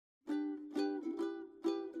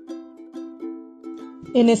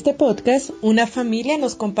En este podcast, una familia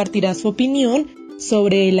nos compartirá su opinión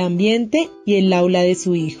sobre el ambiente y el aula de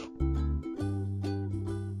su hijo.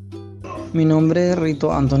 Mi nombre es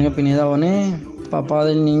Rito Antonio Pineda Bonet, papá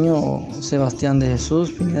del niño Sebastián de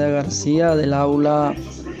Jesús Pineda García, del aula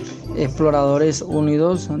Exploradores 1 y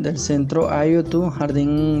 2 del centro IoT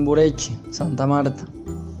Jardín Burechi, Santa Marta.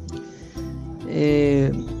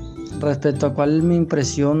 Respecto a cuál es mi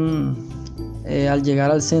impresión al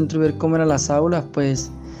llegar al centro y ver cómo eran las aulas, pues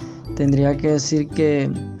tendría que decir que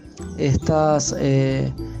estas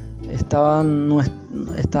estaban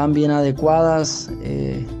bien adecuadas,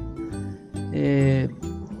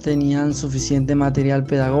 tenían suficiente material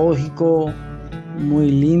pedagógico, muy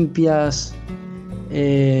limpias,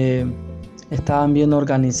 estaban bien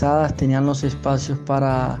organizadas, tenían los espacios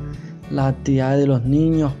para las actividades de los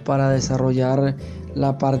niños, para desarrollar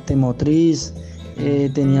la parte motriz,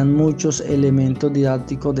 tenían muchos elementos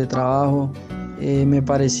didácticos de trabajo, me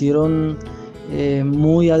parecieron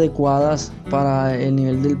muy adecuadas para el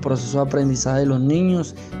nivel del proceso de aprendizaje de los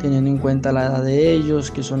niños, teniendo en cuenta la edad de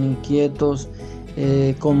ellos, que son inquietos,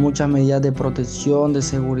 con muchas medidas de protección, de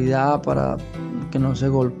seguridad para que no se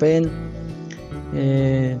golpeen.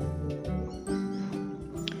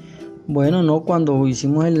 Cuando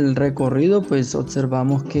hicimos el recorrido, pues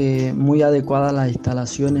observamos que muy adecuadas las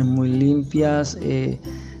instalaciones, muy limpias,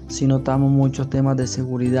 sí notamos muchos temas de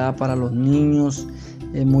seguridad para los niños,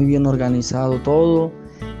 muy bien organizado todo.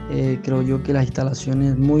 Creo yo que las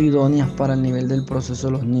instalaciones muy idóneas para el nivel del proceso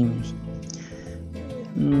de los niños.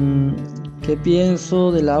 ¿Qué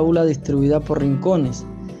pienso del aula distribuida por rincones?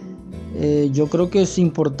 Yo creo que es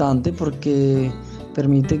importante porque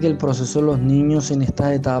permite que el proceso de los niños en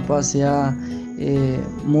estas etapas sea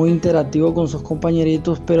muy interactivo con sus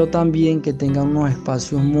compañeritos, pero también que tengan unos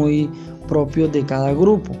espacios muy propios de cada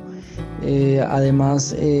grupo.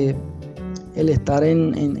 Además, el estar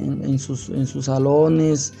en sus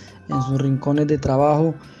salones, en sus rincones de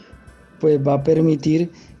trabajo, pues va a permitir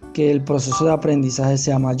que el proceso de aprendizaje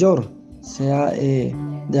sea mayor, sea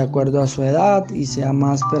de acuerdo a su edad y sea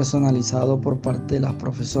más personalizado por parte de las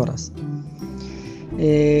profesoras.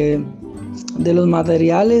 De los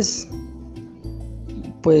materiales,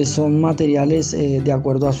 pues son materiales de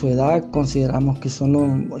acuerdo a su edad, consideramos que son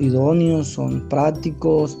los idóneos, son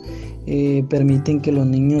prácticos, permiten que los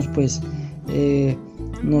niños pues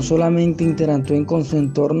no solamente interactúen con su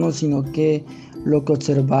entorno, sino que lo que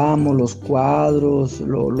observamos, los cuadros,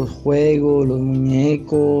 los juegos, los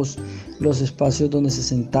muñecos, los espacios donde se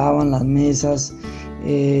sentaban, las mesas,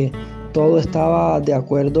 todo estaba de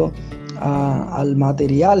acuerdo al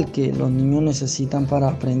material que los niños necesitan para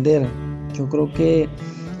aprender. Yo creo que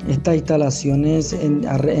estas instalaciones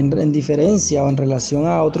en diferencia o en relación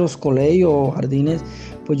a otros colegios o jardines,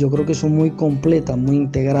 pues yo creo que son muy completas, muy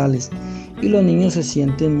integrales y los niños se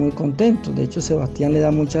sienten muy contentos. De hecho, Sebastián le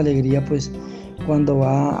da mucha alegría pues cuando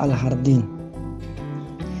va al jardín.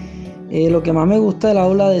 Lo que más me gusta del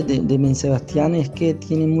aula de mi Sebastián es que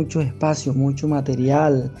tiene mucho espacio, mucho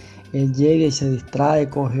material. Él llega y se distrae,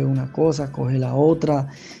 coge una cosa, coge la otra,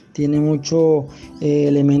 tiene muchos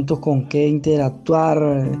elementos con que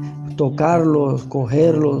interactuar, tocarlos,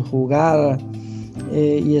 cogerlos, jugar,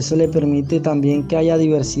 y eso le permite también que haya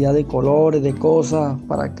diversidad de colores, de cosas,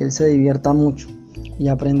 para que él se divierta mucho y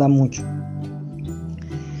aprenda mucho.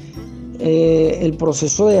 El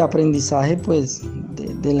proceso de aprendizaje pues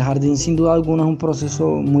del jardín sin duda alguna es un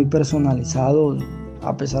proceso muy personalizado,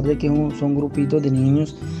 a pesar de que son grupitos de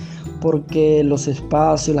niños, porque los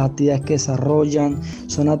espacios, las actividades que desarrollan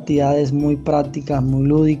son actividades muy prácticas, muy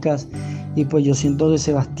lúdicas, y pues yo siento que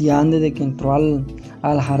Sebastián desde que entró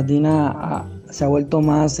al jardín se ha vuelto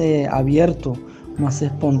más abierto, más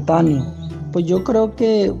espontáneo. Pues yo creo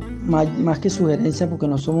que más que sugerencia, porque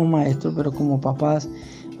no somos maestros, pero como papás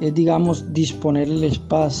es disponer el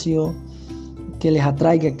espacio que les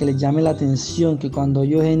atraiga, que les llame la atención, que cuando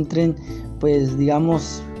ellos entren pues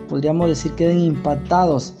podríamos decir queden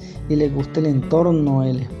impactados y les guste el entorno,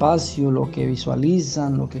 el espacio, lo que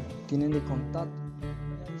visualizan, lo que tienen de contacto.